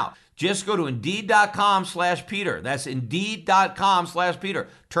right now. Just go to Indeed.com/Peter. That's Indeed.com/Peter.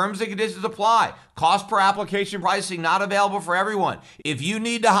 Terms and conditions apply. Cost per application pricing not available for everyone. If you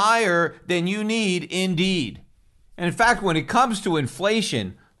need to hire, then you need Indeed. And in fact, when it comes to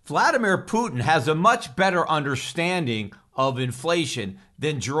inflation, Vladimir Putin has a much better understanding of inflation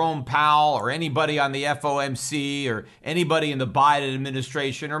than Jerome Powell or anybody on the FOMC or anybody in the Biden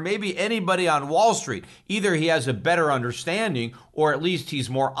administration or maybe anybody on Wall Street. Either he has a better understanding or at least he's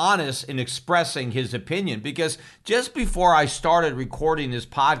more honest in expressing his opinion. Because just before I started recording this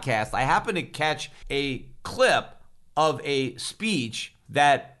podcast, I happened to catch a clip of a speech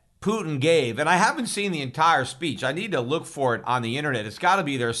that Putin gave, and I haven't seen the entire speech. I need to look for it on the internet. It's got to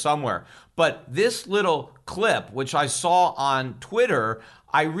be there somewhere. But this little clip, which I saw on Twitter,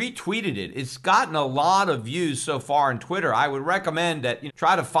 I retweeted it. It's gotten a lot of views so far on Twitter. I would recommend that you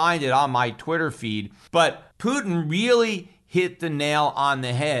try to find it on my Twitter feed. But Putin really hit the nail on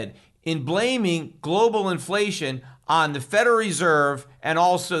the head in blaming global inflation on the Federal Reserve and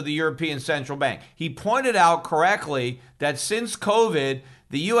also the European Central Bank. He pointed out correctly that since COVID,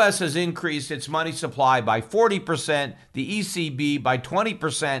 the U.S. has increased its money supply by 40%, the ECB by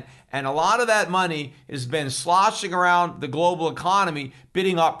 20%, and a lot of that money has been sloshing around the global economy,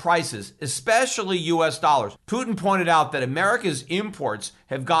 bidding up prices, especially U.S. dollars. Putin pointed out that America's imports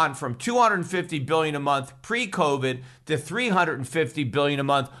have gone from $250 billion a month pre-COVID to $350 billion a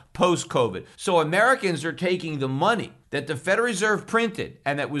month post-COVID. So Americans are taking the money that the Federal Reserve printed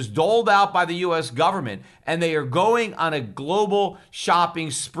and that was doled out by the U.S. government, and they are going on a global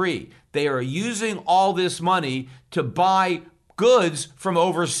shopping spree. They are using all this money to buy goods from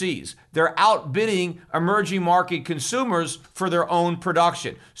overseas. They're outbidding emerging market consumers for their own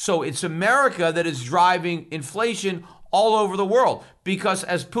production. So it's America that is driving inflation all over the world because,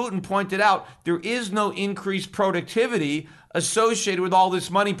 as Putin pointed out, there is no increased productivity associated with all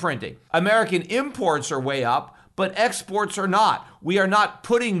this money printing. American imports are way up, but exports are not. We are not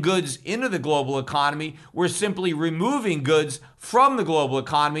putting goods into the global economy. We're simply removing goods from the global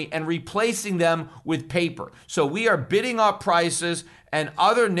economy and replacing them with paper. So we are bidding up prices, and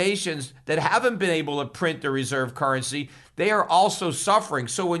other nations that haven't been able to print their reserve currency, they are also suffering.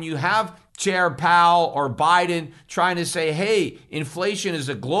 So when you have Chair Powell or Biden trying to say, hey, inflation is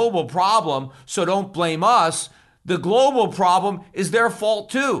a global problem, so don't blame us, The global problem is their fault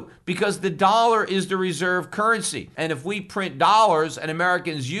too, because the dollar is the reserve currency. And if we print dollars and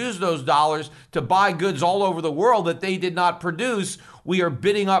Americans use those dollars to buy goods all over the world that they did not produce, we are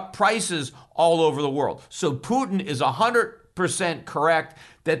bidding up prices all over the world. So Putin is 100% correct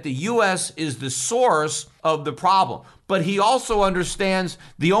that the U.S. is the source of the problem. But he also understands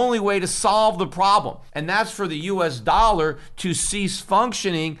the only way to solve the problem, and that's for the U.S. dollar to cease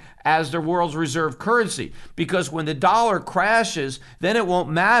functioning as the world's reserve currency. Because when the dollar crashes, then it won't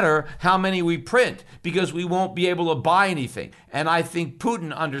matter how many we print, because we won't be able to buy anything. And I think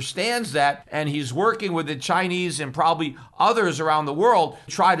Putin understands that, and he's working with the Chinese and probably others around the world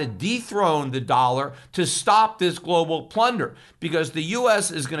to try to dethrone the dollar to stop this global plunder. Because the U.S.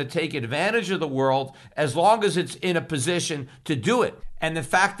 is going to take advantage of the world as long as it's in a position to do it. And the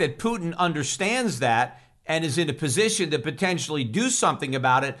fact that Putin understands that and is in a position to potentially do something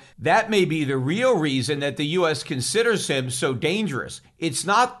about it, that may be the real reason that the U.S. considers him so dangerous. It's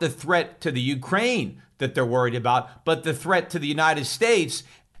not the threat to the Ukraine that they're worried about, but the threat to the United States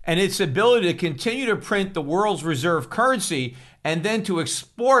and its ability to continue to print the world's reserve currency and then to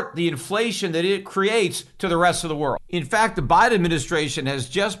export the inflation that it creates to the rest of the world. In fact, the Biden administration has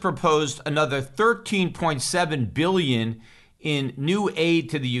just proposed another $13.7 billion in new aid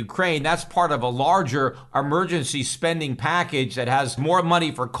to the Ukraine. That's part of a larger emergency spending package that has more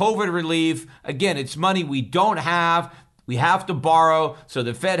money for COVID relief. Again, it's money we don't have. We have to borrow, so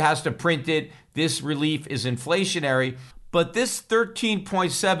the Fed has to print it. This relief is inflationary. But this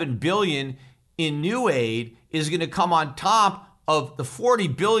 $13.7 billion in new aid is going to come on top of the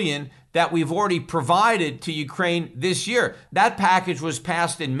 $40 billion that we've already provided to Ukraine this year. That package was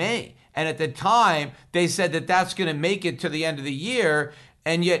passed in May. And at the time, they said that that's going to make it to the end of the year.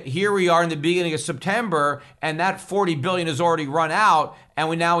 And yet here we are in the beginning of September, and that $40 billion has already run out, and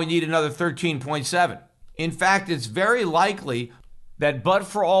we need another 13.7. In fact, it's very likely that but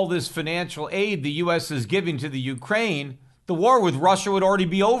for all this financial aid the U.S. is giving to the Ukraine, the war with Russia would already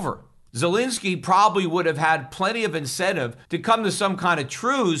be over. Zelensky probably would have had plenty of incentive to come to some kind of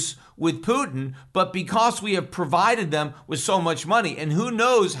truce with Putin, but because we have provided them with so much money, and who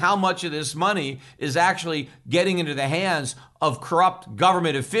knows how much of this money is actually getting into the hands of corrupt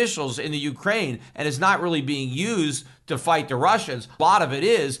government officials in the Ukraine and is not really being used to fight the Russians. A lot of it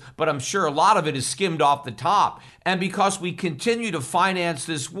is, but I'm sure a lot of it is skimmed off the top. And because we continue to finance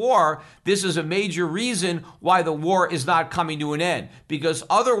this war, this is a major reason why the war is not coming to an end. Because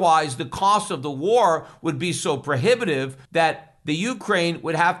otherwise, the cost of the war would be so prohibitive that the Ukraine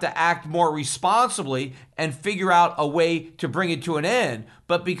would have to act more responsibly and figure out a way to bring it to an end.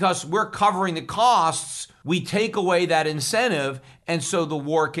 But because we're covering the costs, we take away that incentive, and so the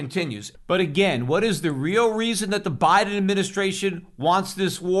war continues. But again, what is the real reason that the Biden administration wants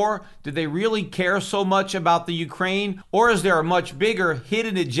this war? Do they really care so much about the Ukraine? Or is there a much bigger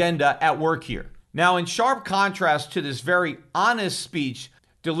hidden agenda at work here? Now, in sharp contrast to this very honest speech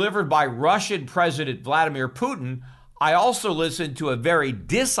delivered by Russian President Vladimir Putin, I also listened to a very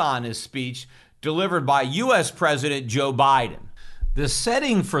dishonest speech delivered by U.S. President Joe Biden. The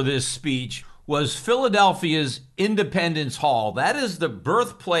setting for this speech was Philadelphia's Independence Hall. That is the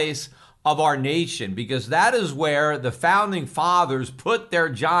birthplace of our nation, because that is where the founding fathers put their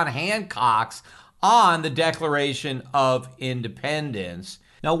John Hancocks on the Declaration of Independence.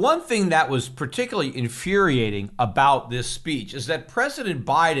 Now, one thing that was particularly infuriating about this speech is that President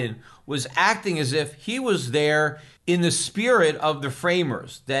Biden was acting as if he was there in the spirit of the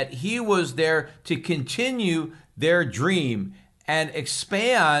framers, that he was there to continue their dream and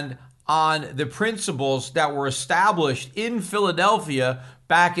expand on the principles that were established in Philadelphia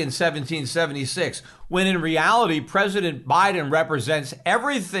back in 1776, when in reality, President Biden represents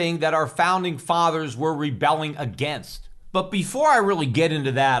everything that our founding fathers were rebelling against. But before I really get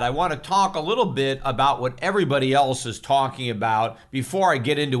into that, I want to talk a little bit about what everybody else is talking about before I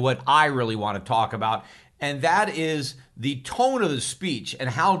get into what I really want to talk about. And that is the tone of the speech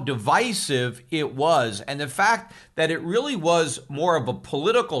and how divisive it was, and the fact that it really was more of a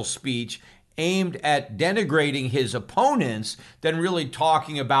political speech aimed at denigrating his opponents than really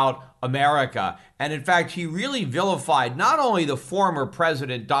talking about America. And in fact, he really vilified not only the former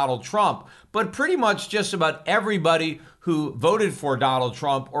president, Donald Trump, but pretty much just about everybody who voted for Donald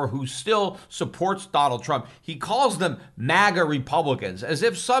Trump or who still supports Donald Trump. He calls them MAGA Republicans, as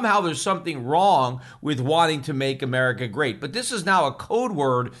if somehow there's something wrong with wanting to make America great. But this is now a code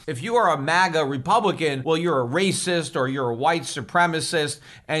word. If you are a MAGA Republican, well, you're a racist or you're a white supremacist,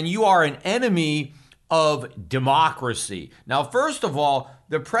 and you are an enemy of democracy. Now, first of all,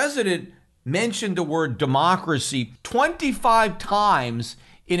 the president mentioned the word democracy 25 times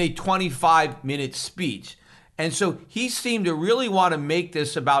in a 25-minute speech. And so he seemed to really want to make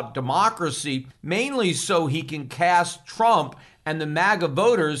this about democracy, mainly so he can cast Trump and the MAGA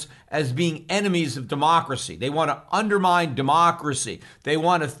voters as being enemies of democracy. They want to undermine democracy. They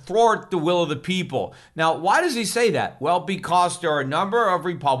want to thwart the will of the people. Now, why does he say that? Well, because there are a number of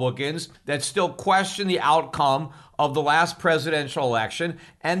Republicans that still question the outcome of the last presidential election,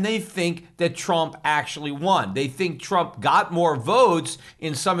 and they think that Trump actually won. They think Trump got more votes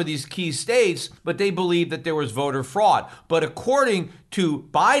in some of these key states, but they believe that there was voter fraud. But according to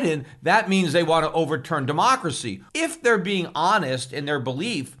Biden, that means they want to overturn democracy. If they're being honest in their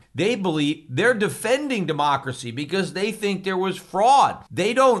belief, they believe they're defending democracy because they think there was fraud.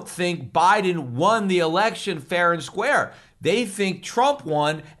 They don't think Biden won the election fair and square. They think Trump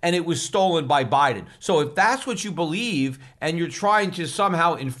won and it was stolen by Biden. So if that's what you believe and you're trying to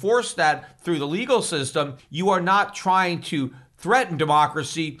somehow enforce that through the legal system, you are not trying to threaten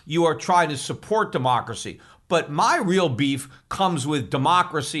democracy. You are trying to support democracy. But my real beef comes with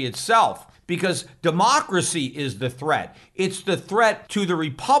democracy itself, because democracy is the threat. It's the threat to the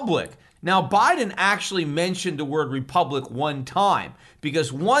republic. Now, Biden actually mentioned the word republic one time,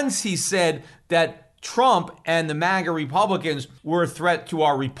 because once he said that Trump and the MAGA Republicans were a threat to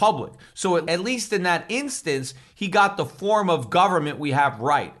our republic. So at least in that instance, he got the form of government we have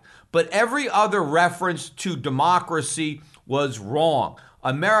right. But every other reference to democracy was wrong.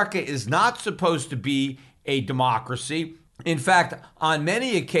 America is not supposed to be a democracy. In fact, on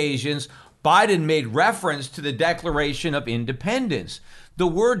many occasions, Biden made reference to the Declaration of Independence. The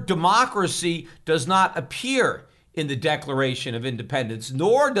word democracy does not appear in the Declaration of Independence,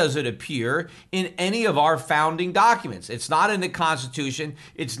 nor does it appear in any of our founding documents. It's not in the Constitution.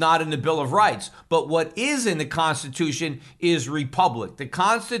 It's not in the Bill of Rights. But what is in the Constitution is republic. The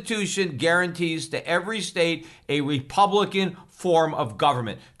Constitution guarantees to every state a Republican form of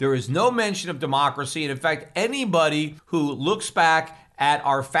government. There is no mention of democracy. And in fact, anybody who looks back at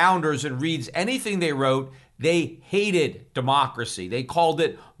our founders and reads anything they wrote, they hated democracy. They called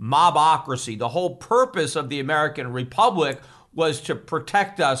it mobocracy. The whole purpose of the American Republic was to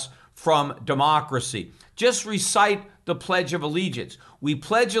protect us from democracy. Just recite the Pledge of Allegiance. We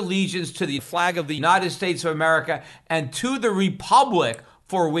pledge allegiance to the flag of the United States of America and to the republic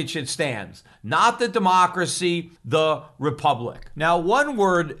for which it stands. Not the democracy, the republic. Now, one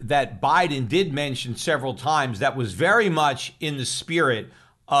word that Biden did mention several times that was very much in the spirit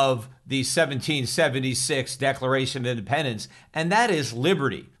of the 1776 Declaration of Independence, and that is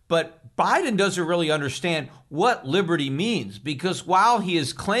liberty. But Biden doesn't really understand what liberty means, because while he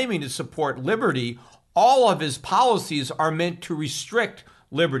is claiming to support liberty, all of his policies are meant to restrict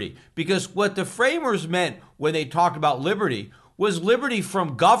liberty. Because what the framers meant when they talked about liberty was liberty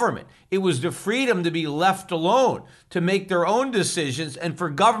from government. It was the freedom to be left alone, to make their own decisions, and for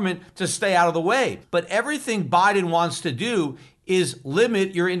government to stay out of the way. But everything Biden wants to do is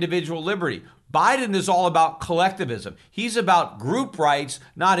limit your individual liberty. Biden is all about collectivism. He's about group rights,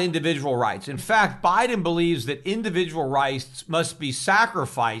 not individual rights. In fact, Biden believes that individual rights must be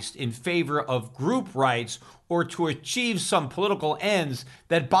sacrificed in favor of group rights or to achieve some political ends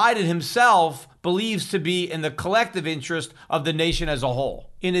that Biden himself believes to be in the collective interest of the nation as a whole.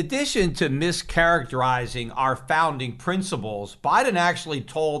 In addition to mischaracterizing our founding principles, Biden actually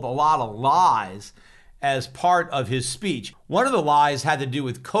told a lot of lies as part of his speech. One of the lies had to do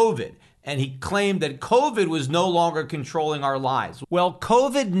with COVID, and he claimed that COVID was no longer controlling our lives. Well,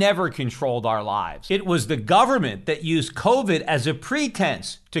 COVID never controlled our lives. It was the government that used COVID as a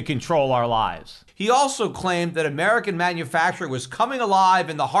pretense to control our lives. He also claimed that American manufacturing was coming alive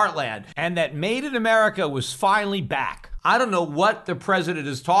in the heartland and that Made in America was finally back. I don't know what the president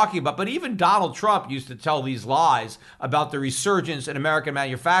is talking about, but even Donald Trump used to tell these lies about the resurgence in American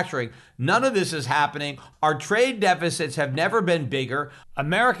manufacturing. None of this is happening. Our trade deficits have never been bigger.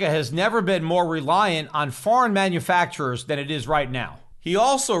 America has never been more reliant on foreign manufacturers than it is right now. He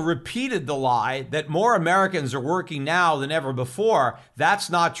also repeated the lie that more Americans are working now than ever before. That's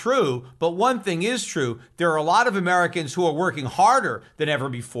not true, but one thing is true. There are a lot of Americans who are working harder than ever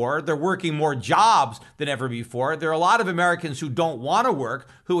before. They're working more jobs than ever before. There are a lot of Americans who don't want to work,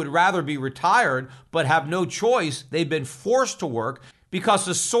 who would rather be retired, but have no choice. They've been forced to work because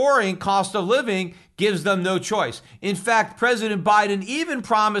the soaring cost of living gives them no choice. In fact, President Biden even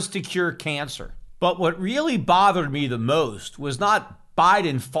promised to cure cancer. But what really bothered me the most was not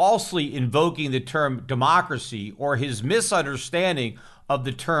Biden falsely invoking the term democracy or his misunderstanding of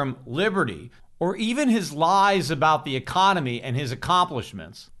the term liberty or even his lies about the economy and his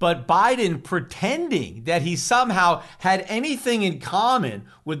accomplishments. But Biden pretending that he somehow had anything in common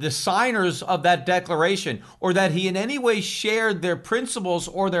with the signers of that declaration, or that he in any way shared their principles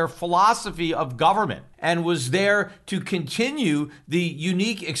or their philosophy of government, and was there to continue the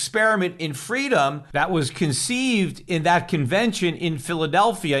unique experiment in freedom that was conceived in that convention in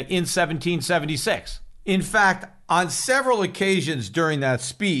Philadelphia in 1776. In fact, on several occasions during that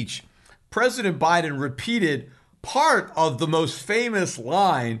speech, President Biden repeated part of the most famous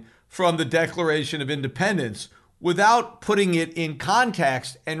line from the Declaration of Independence without putting it in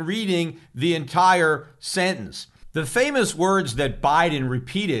context and reading the entire sentence. The famous words that Biden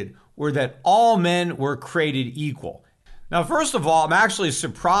repeated were that all men were created equal. Now, first of all, I'm actually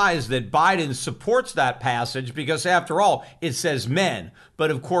surprised that Biden supports that passage because, after all, it says men.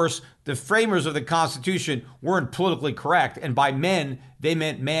 But of course, the framers of the Constitution weren't politically correct. And by men, they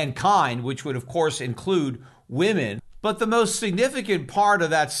meant mankind, which would, of course, include women. But the most significant part of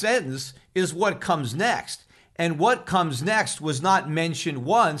that sentence is what comes next. And what comes next was not mentioned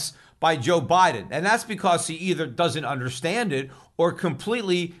once by Joe Biden. And that's because he either doesn't understand it or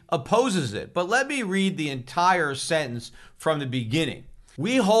completely opposes it. But let me read the entire sentence from the beginning.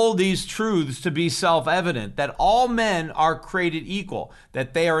 We hold these truths to be self-evident, that all men are created equal,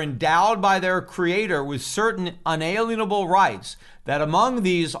 that they are endowed by their Creator with certain unalienable rights, that among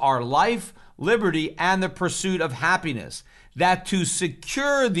these are life, liberty, and the pursuit of happiness, that to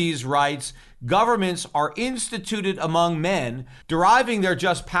secure these rights, governments are instituted among men, deriving their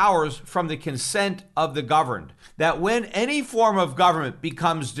just powers from the consent of the governed, that when any form of government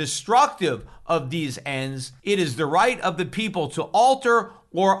becomes destructive of these ends, it is the right of the people to alter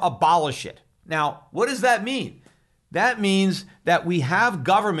or abolish it. Now, what does that mean? That means that we have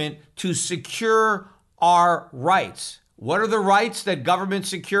government to secure our rights. What are the rights that government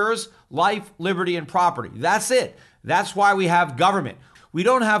secures? Life, liberty, and property. That's it. That's why we have government. We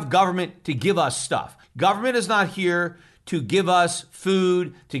don't have government to give us stuff. Government is not here to give us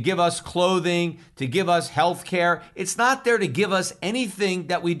food, to give us clothing, to give us health care. It's not there to give us anything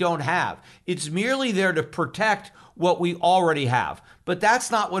that we don't have. It's merely there to protect what we already have. But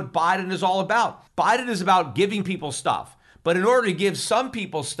that's not what Biden is all about. Biden is about giving people stuff. But in order to give some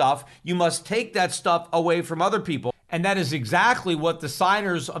people stuff, you must take that stuff away from other people. And that is exactly what the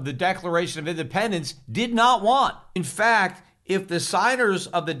signers of the Declaration of Independence did not want. In fact, if the signers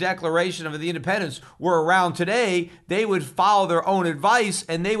of the Declaration of Independence were around today, they would follow their own advice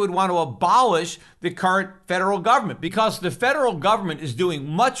and they would want to abolish the current federal government, because the federal government is doing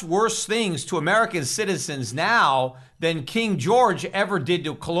much worse things to American citizens now than King George ever did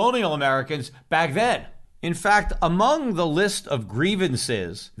to colonial Americans back then. In fact, among the list of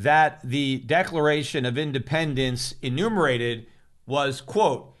grievances that the Declaration of Independence enumerated was,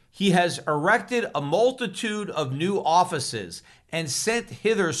 quote, he has erected a multitude of new offices and sent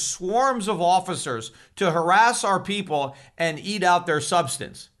hither swarms of officers to harass our people and eat out their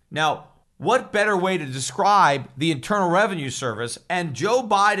substance. Now, what better way to describe the Internal Revenue Service? And Joe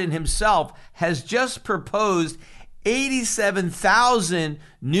Biden himself has just proposed 87,000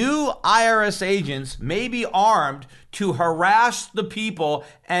 new IRS agents may be armed to harass the people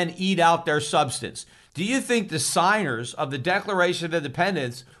and eat out their substance. Do you think the signers of the Declaration of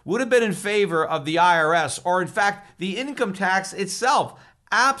Independence would have been in favor of the IRS, or in fact, the income tax itself?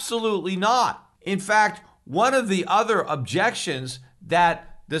 Absolutely not. In fact, one of the other objections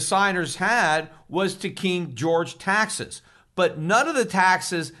that the signers had was to King George taxes. But none of the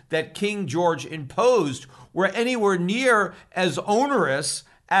taxes that King George imposed were anywhere near as onerous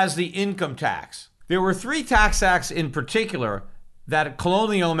as the income tax. There were three tax acts in particular that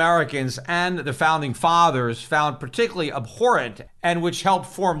colonial Americans and the founding fathers found particularly abhorrent and which helped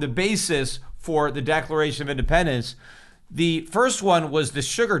form the basis for the Declaration of Independence. The first one was the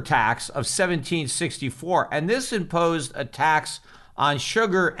sugar tax of 1764, and this imposed a tax on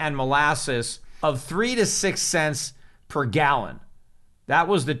sugar and molasses of 3 to 6 cents per gallon. That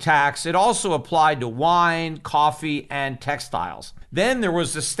was the tax. It also applied to wine, coffee, and textiles. Then there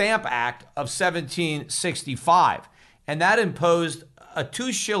was the Stamp Act of 1765, and that imposed a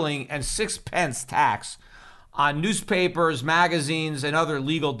 2 shilling and 6 pence tax on newspapers, magazines, and other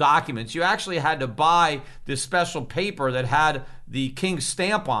legal documents. You actually had to buy this special paper that had the king's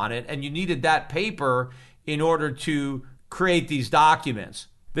stamp on it, and you needed that paper in order to create these documents.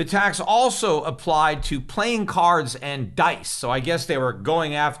 The tax also applied to playing cards and dice. So I guess they were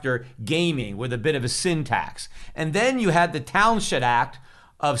going after gaming with a bit of a sin tax. And then you had the Townshend Act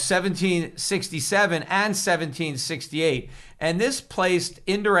of 1767 and 1768. And this placed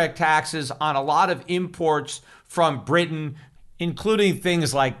indirect taxes on a lot of imports from Britain, including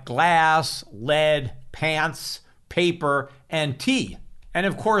things like glass, lead, pants, paper, and tea. And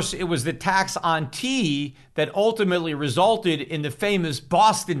of course, it was the tax on tea that ultimately resulted in the famous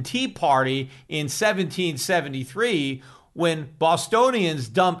Boston Tea Party in 1773, when Bostonians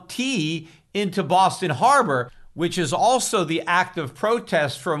dumped tea into Boston Harbor, which is also the act of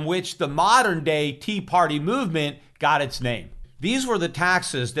protest from which the modern-day Tea Party movement got its name. These were the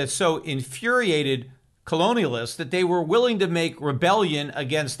taxes that so infuriated colonialists that they were willing to make rebellion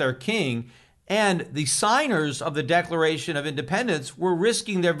against their king, and the signers of the Declaration of Independence were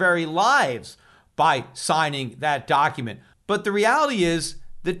risking their very lives by signing that document. But the reality is,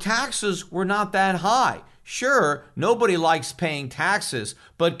 the taxes were not that high. Sure, nobody likes paying taxes,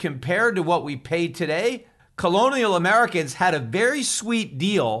 but compared to what we pay today, colonial Americans had a very sweet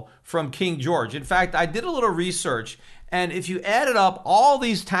deal from King George. In fact, I did a little research, and if you added up all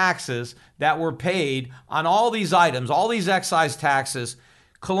these taxes that were paid on all these items, all these excise taxes,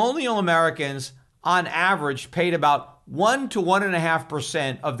 colonial Americans, on average, paid about 1 to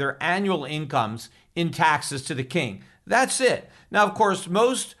 1.5% of their annual incomes in taxes to the king. That's it. Now, of course,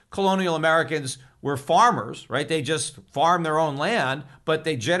 most colonial Americans were farmers, right? They just farmed their own land, but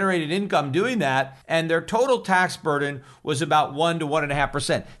they generated income doing that, and their total tax burden was about 1 to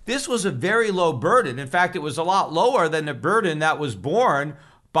 1.5%. This was a very low burden. In fact, it was a lot lower than the burden that was borne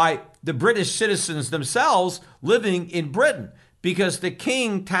by the British citizens themselves living in Britain, because the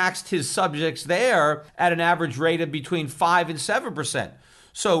king taxed his subjects there at an average rate of between 5 and 7%.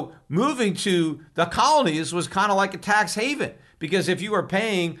 So moving to the colonies was kind of like a tax haven, because if you were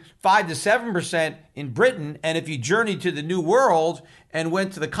paying 5 to 7% in Britain, and if you journeyed to the New World and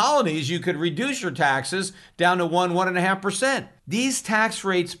went to the colonies, you could reduce your taxes down to 1.5%. These tax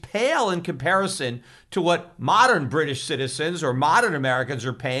rates pale in comparison to what modern British citizens or modern Americans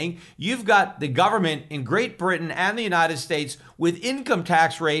are paying. You've got the government in Great Britain and the United States with income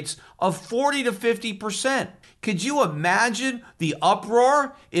tax rates of 40 to 50%. Could you imagine the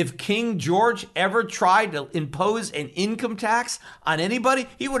uproar if King George ever tried to impose an income tax on anybody?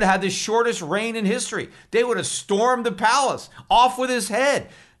 He would have had the shortest reign in history. They would have stormed the palace, off with his head.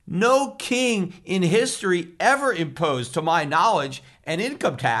 No king in history ever imposed, to my knowledge, an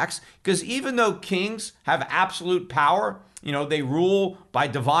income tax, because even though kings have absolute power, they rule by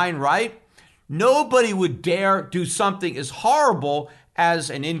divine right, nobody would dare do something as horrible as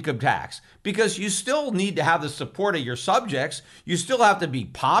an income tax, because you still need to have the support of your subjects. You still have to be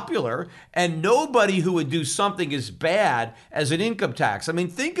popular, and nobody who would do something as bad as an income tax. I mean,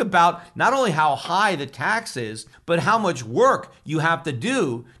 think about not only how high the tax is, but how much work you have to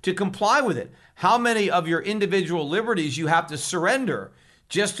do to comply with it. How many of your individual liberties you have to surrender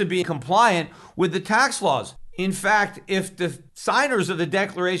just to be compliant with the tax laws. In fact, if the signers of the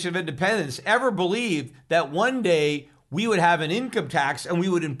Declaration of Independence ever believed that one day we would have an income tax and we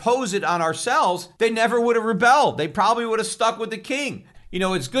would impose it on ourselves, they never would have rebelled. They probably would have stuck with the king.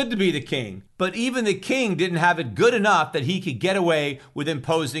 It's good to be the king, but even the king didn't have it good enough that he could get away with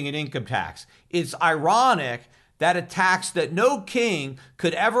imposing an income tax. It's ironic that a tax that no king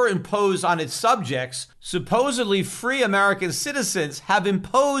could ever impose on its subjects, supposedly free American citizens have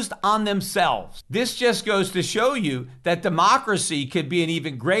imposed on themselves. This just goes to show you that democracy could be an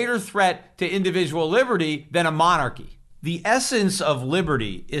even greater threat to individual liberty than a monarchy. The essence of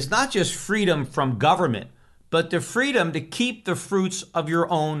liberty is not just freedom from government, but the freedom to keep the fruits of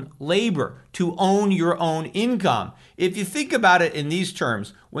your own labor, to own your own income. If you think about it in these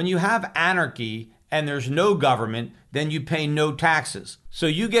terms, when you have anarchy and there's no government, then you pay no taxes. So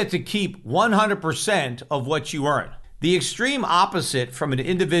you get to keep 100% of what you earn. The extreme opposite from an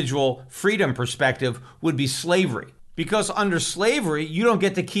individual freedom perspective would be slavery. Because under slavery, you don't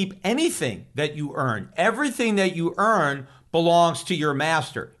get to keep anything that you earn. Everything that you earn belongs to your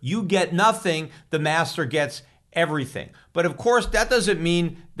master. You get nothing, the master gets everything. But of course, that doesn't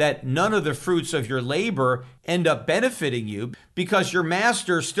mean that none of the fruits of your labor end up benefiting you, because your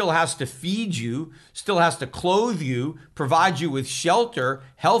master still has to feed you, still has to clothe you, provide you with shelter,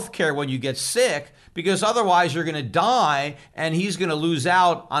 health care when you get sick, because otherwise you're going to die and he's going to lose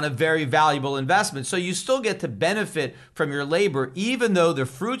out on a very valuable investment. So you still get to benefit from your labor, even though the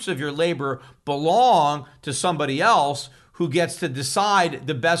fruits of your labor belong to somebody else who gets to decide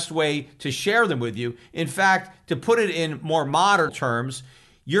the best way to share them with you. In fact, to put it in more modern terms,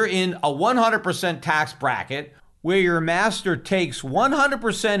 you're in a 100% tax bracket where your master takes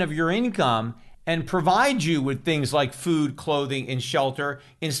 100% of your income and provides you with things like food, clothing, and shelter,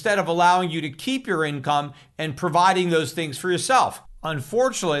 instead of allowing you to keep your income and providing those things for yourself.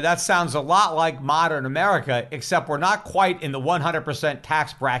 Unfortunately, that sounds a lot like modern America, except we're not quite in the 100%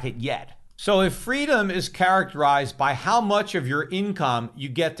 tax bracket yet. So if freedom is characterized by how much of your income you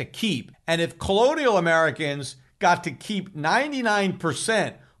get to keep, and if colonial Americans got to keep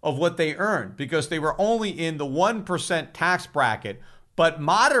 99% of what they earned because they were only in the 1% tax bracket, but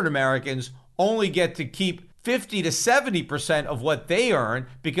modern Americans only get to keep 50 to 70% of what they earn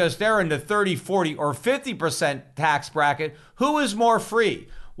because they're in the 30, 40, or 50% tax bracket, who is more free?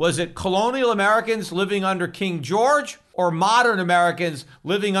 Was it colonial Americans living under King George or modern Americans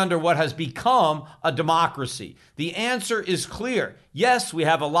living under what has become a democracy? The answer is clear. Yes, we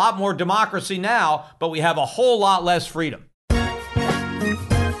have a lot more democracy now, but we have a whole lot less freedom.